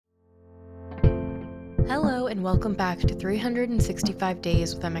Hello and welcome back to 365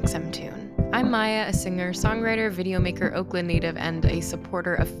 Days with MXMTune. I'm Maya, a singer, songwriter, videomaker, Oakland native, and a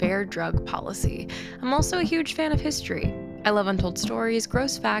supporter of fair drug policy. I'm also a huge fan of history. I love untold stories,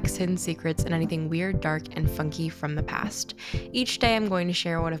 gross facts, hidden secrets, and anything weird, dark, and funky from the past. Each day I'm going to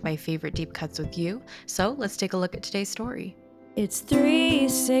share one of my favorite deep cuts with you, so let's take a look at today's story. It's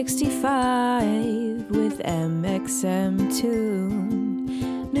 365 with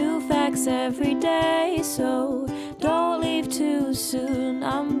MXMTune. New facts every day, so don't leave too soon.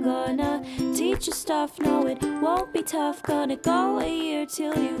 I'm gonna teach you stuff, no it won't be tough. Gonna go a year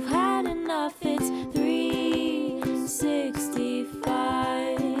till you've had enough. It's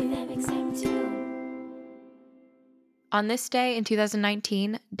 365 with MXMTune. On this day in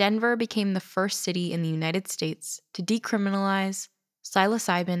 2019, Denver became the first city in the United States to decriminalize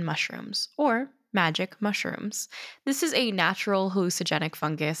psilocybin mushrooms, or magic mushrooms. This is a natural hallucinogenic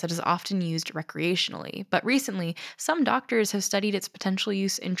fungus that is often used recreationally, but recently, some doctors have studied its potential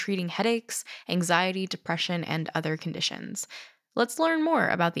use in treating headaches, anxiety, depression, and other conditions. Let's learn more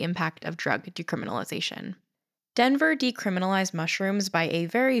about the impact of drug decriminalization. Denver decriminalized mushrooms by a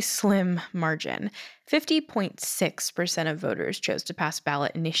very slim margin. 50.6% of voters chose to pass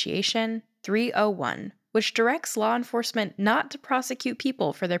ballot initiation 301, which directs law enforcement not to prosecute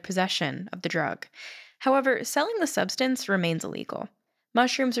people for their possession of the drug. However, selling the substance remains illegal.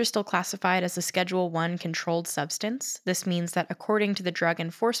 Mushrooms are still classified as a Schedule 1 controlled substance. This means that according to the Drug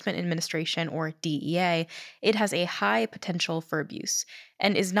Enforcement Administration, or DEA, it has a high potential for abuse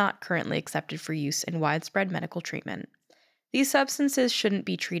and is not currently accepted for use in widespread medical treatment. These substances shouldn't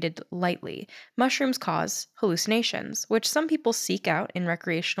be treated lightly. Mushrooms cause hallucinations, which some people seek out in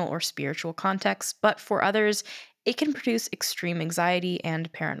recreational or spiritual contexts, but for others, it can produce extreme anxiety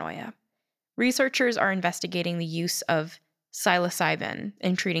and paranoia. Researchers are investigating the use of psilocybin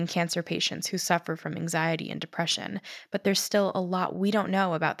in treating cancer patients who suffer from anxiety and depression, but there's still a lot we don't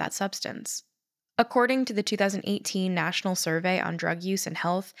know about that substance. According to the 2018 National Survey on Drug Use and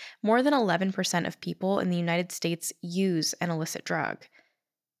Health, more than 11% of people in the United States use an illicit drug.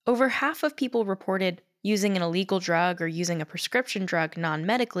 Over half of people reported using an illegal drug or using a prescription drug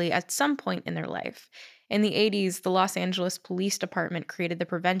non-medically at some point in their life. In the 80s, the Los Angeles Police Department created the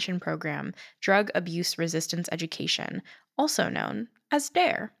prevention program, Drug Abuse Resistance Education, also known as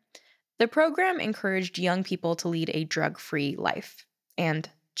DARE. The program encouraged young people to lead a drug-free life and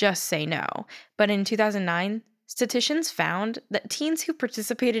just say no. But in 2009, statisticians found that teens who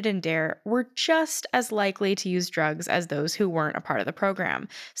participated in DARE were just as likely to use drugs as those who weren't a part of the program.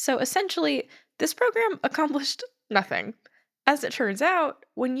 So essentially, this program accomplished nothing. As it turns out,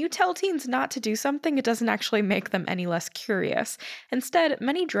 when you tell teens not to do something, it doesn't actually make them any less curious. Instead,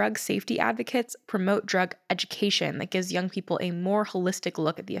 many drug safety advocates promote drug education that gives young people a more holistic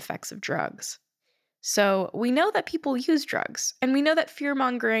look at the effects of drugs. So, we know that people use drugs, and we know that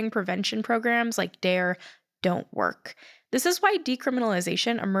fear-mongering prevention programs like DARE don't work. This is why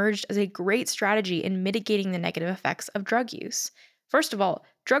decriminalization emerged as a great strategy in mitigating the negative effects of drug use. First of all,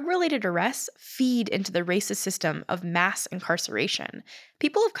 drug-related arrests feed into the racist system of mass incarceration.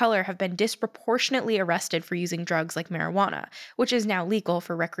 People of color have been disproportionately arrested for using drugs like marijuana, which is now legal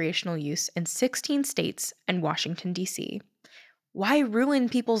for recreational use in 16 states and Washington, D.C. Why ruin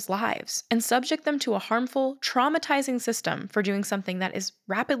people's lives and subject them to a harmful, traumatizing system for doing something that is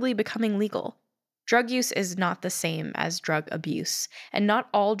rapidly becoming legal? Drug use is not the same as drug abuse, and not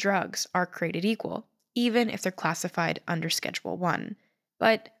all drugs are created equal, even if they're classified under Schedule 1.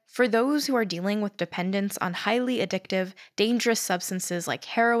 But for those who are dealing with dependence on highly addictive, dangerous substances like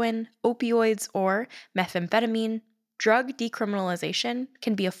heroin, opioids, or methamphetamine, drug decriminalization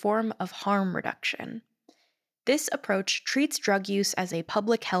can be a form of harm reduction. This approach treats drug use as a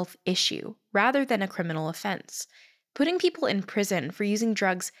public health issue rather than a criminal offense. Putting people in prison for using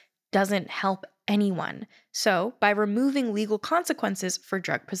drugs doesn't help anyone. So, by removing legal consequences for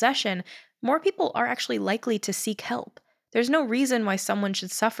drug possession, more people are actually likely to seek help. There's no reason why someone should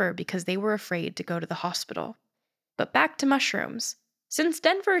suffer because they were afraid to go to the hospital. But back to mushrooms. Since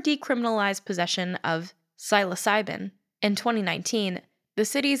Denver decriminalized possession of psilocybin in 2019, the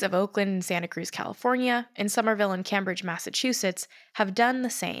cities of Oakland and Santa Cruz, California, and Somerville and Cambridge, Massachusetts, have done the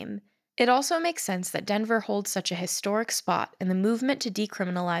same. It also makes sense that Denver holds such a historic spot in the movement to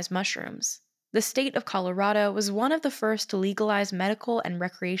decriminalize mushrooms. The state of Colorado was one of the first to legalize medical and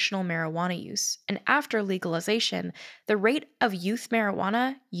recreational marijuana use, and after legalization, the rate of youth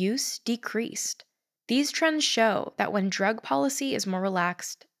marijuana use decreased. These trends show that when drug policy is more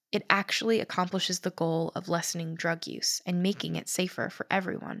relaxed, it actually accomplishes the goal of lessening drug use and making it safer for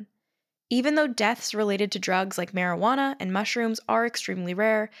everyone. Even though deaths related to drugs like marijuana and mushrooms are extremely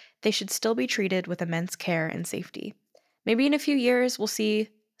rare, they should still be treated with immense care and safety. Maybe in a few years, we'll see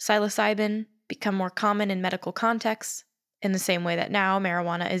psilocybin become more common in medical contexts, in the same way that now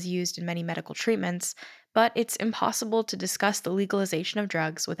marijuana is used in many medical treatments, but it's impossible to discuss the legalization of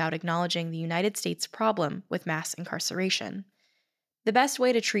drugs without acknowledging the United States' problem with mass incarceration. The best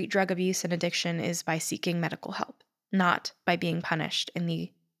way to treat drug abuse and addiction is by seeking medical help, not by being punished in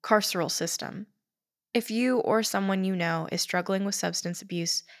the carceral system. If you or someone you know is struggling with substance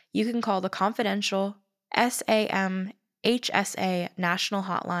abuse, you can call the confidential SAMHSA National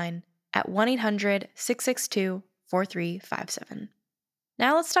Hotline at 1-800-662-4357.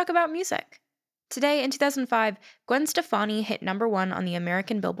 Now let's talk about music. Today, in 2005, Gwen Stefani hit #1 on the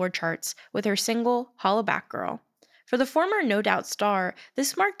American Billboard charts with her single, Hollaback Girl. For the former No Doubt star,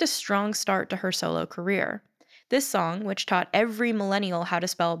 this marked a strong start to her solo career. This song, which taught every millennial how to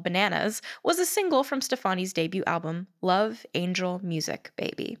spell bananas, was a single from Stefani's debut album, Love, Angel, Music,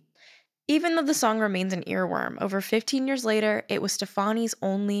 Baby. Even though the song remains an earworm, over 15 years later, it was Stefani's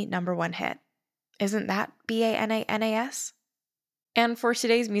only #1 hit. Isn't that BANANAS? And for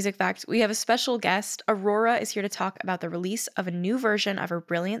today's music fact, we have a special guest. Aurora is here to talk about the release of a new version of her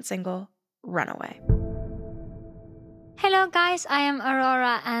brilliant single, Runaway. Hello guys, I am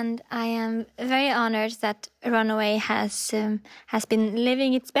Aurora and I am very honored that Runaway has been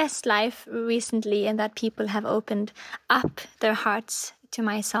living its best life recently and that people have opened up their hearts to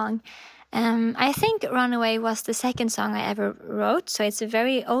my song. I think Runaway was the second song I ever wrote, so it's a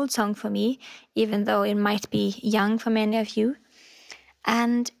very old song for me, even though it might be young for many of you.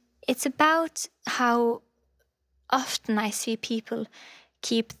 And it's about how often I see people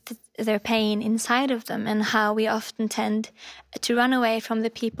keep their pain inside of them and how we often tend to run away from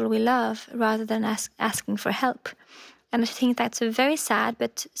the people we love rather than asking for help. And I think that's a very sad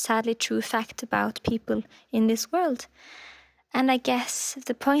but sadly true fact about people in this world. And I guess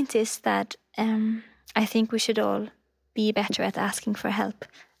the point is that I think we should all be better at asking for help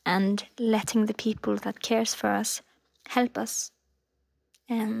and letting the people that cares for us help us.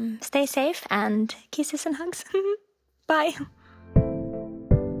 Stay safe and kisses and hugs. Bye.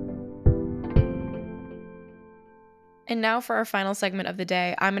 And now for our final segment of the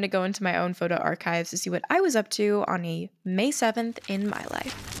day, I'm going to go into my own photo archives to see what I was up to on a May 7th in my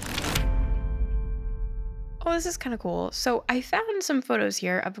life. Oh, this is kind of cool. So I found some photos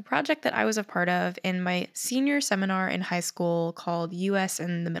here of a project that I was a part of in my senior seminar in high school called US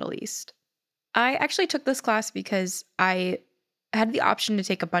and the Middle East. I actually took this class because I had the option to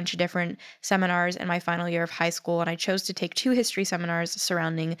take a bunch of different seminars in my final year of high school, and I chose to take 2 history seminars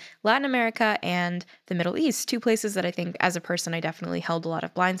surrounding Latin America and the Middle East, 2 places that I think as a person I definitely held a lot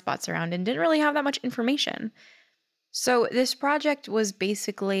of blind spots around and didn't really have that much information. So this project was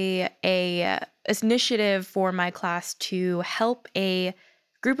basically an initiative for my class to help a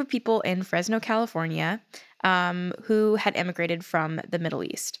group of people in Fresno, California, who had immigrated from the Middle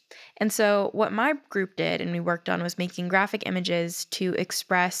East. And so what my group did and we worked on was making graphic images to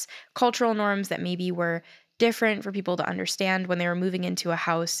express cultural norms that maybe were different for people to understand when they were moving into a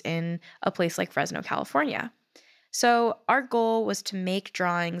house in a place like Fresno, California. So our goal was to make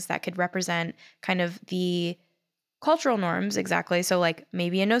drawings that could represent kind of the cultural norms exactly. So like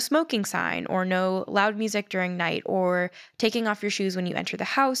maybe a no smoking sign or no loud music during night or taking off your shoes when you enter the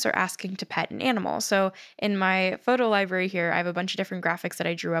house or asking to pet an animal. So in my photo library here, I have a bunch of different graphics that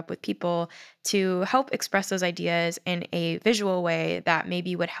I drew up with people to help express those ideas in a visual way that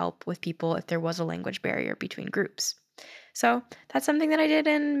maybe would help with people if there was a language barrier between groups. So that's something that I did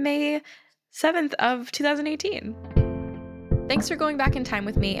in May 7th of 2018. Thanks for going back in time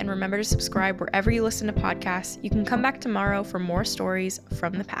with me, and remember to subscribe wherever you listen to podcasts. You can come back tomorrow for more stories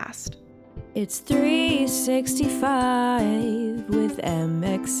from the past. It's 365 with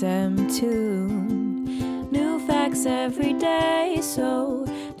MXM Tune. New facts every day, so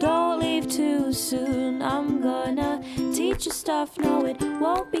don't leave too soon. I'm gonna teach you stuff, no it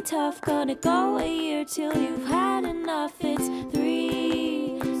won't be tough. Gonna go a year till you've had enough. It's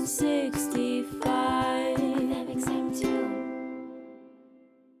 365.